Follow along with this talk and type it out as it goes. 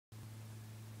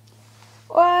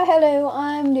Well, hello,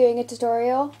 I'm doing a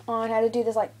tutorial on how to do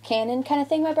this like cannon kind of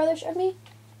thing my brother showed me.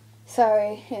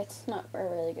 Sorry, it's not a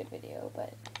really good video,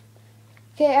 but...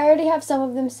 Okay, I already have some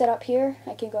of them set up here.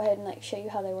 I can go ahead and like show you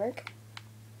how they work.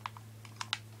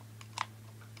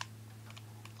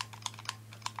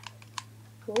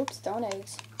 Oops, throwing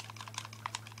eggs.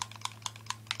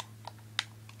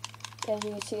 As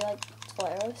you can see, like, it's full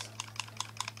arrows.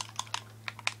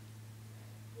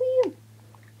 Whee!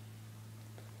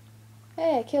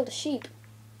 Hey, I killed a sheep.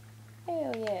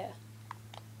 Hell yeah.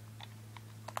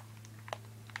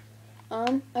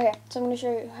 Okay, so I'm going to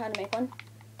show you how to make one.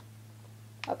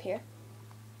 Up here.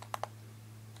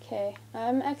 Okay,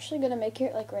 I'm actually going to make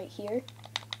it, like, right here.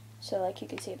 So, like, you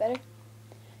can see it better.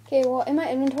 Okay, well, in my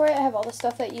inventory, I have all the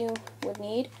stuff that you would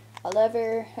need. A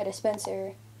lever, a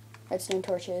dispenser, redstone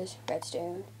torches,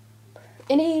 redstone.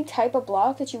 Any type of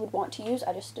block that you would want to use,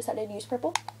 I just decided to use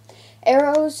purple.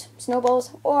 Arrows,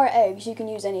 snowballs, or eggs, you can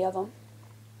use any of them.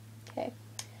 Okay,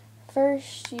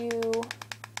 first you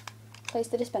place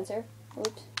the dispenser.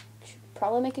 Oops,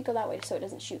 probably make it go that way so it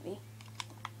doesn't shoot me.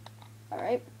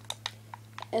 Alright,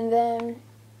 and then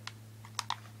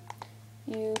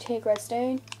you take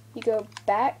redstone, you go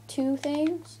back 2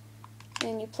 things,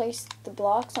 and you place the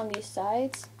blocks on these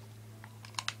sides.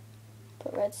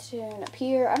 Put redstone up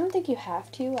here. I don't think you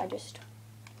have to, I just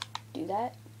do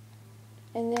that.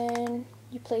 And then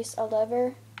you place a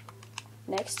lever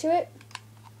next to it,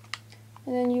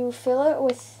 and then you fill it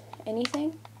with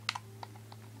anything.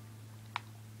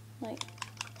 Like,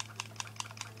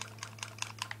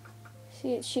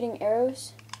 see, it's shooting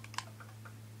arrows,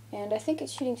 and I think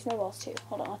it's shooting snowballs too.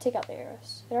 Hold on, I'll take out the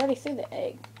arrows. It already threw the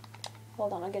egg.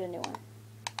 Hold on, I'll get a new one.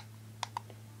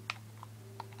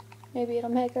 Maybe it'll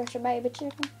make us a baby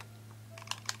chicken.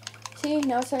 See,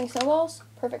 now it's throwing snowballs.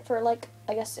 Perfect for, like,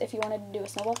 I guess if you wanted to do a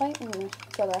snowball fight, and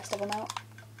throw the rest of them out.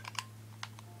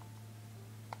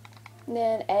 And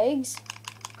then eggs.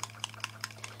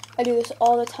 I do this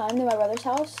all the time in my brother's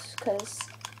house because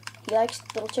he likes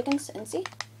little chickens, and see?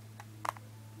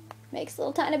 Makes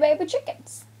little tiny baby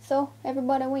chickens. So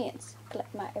everybody wins.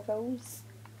 Collect my arrows.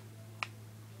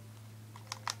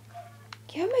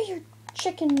 Give me your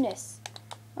chickenness.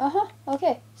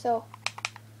 Okay, so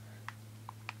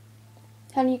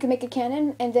how you can make a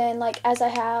cannon, and then like as I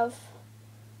have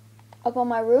up on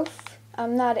my roof, I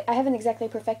haven't exactly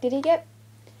perfected it yet,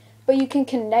 but you can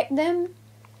connect them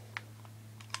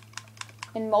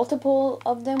and multiple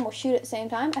of them will shoot at the same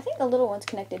time. I think the little one's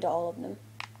connected to all of them.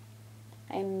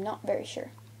 I'm not very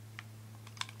sure.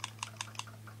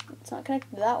 It's not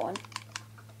connected to that one.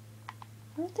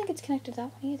 I don't think it's connected to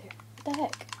that one either. What the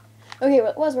heck? Okay,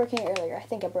 well, it was working earlier. I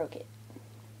think I broke it.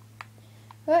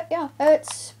 But yeah,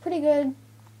 it's pretty good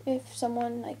if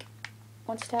someone like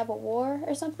wants to have a war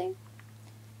or something.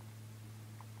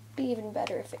 Be even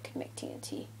better if it could make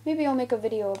TNT. Maybe I'll make a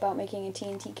video about making a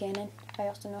TNT cannon. I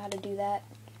also know how to do that.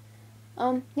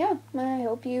 Yeah, I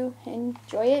hope you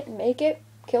enjoy it, make it,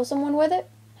 kill someone with it,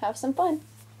 have some fun.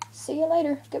 See you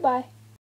later. Goodbye.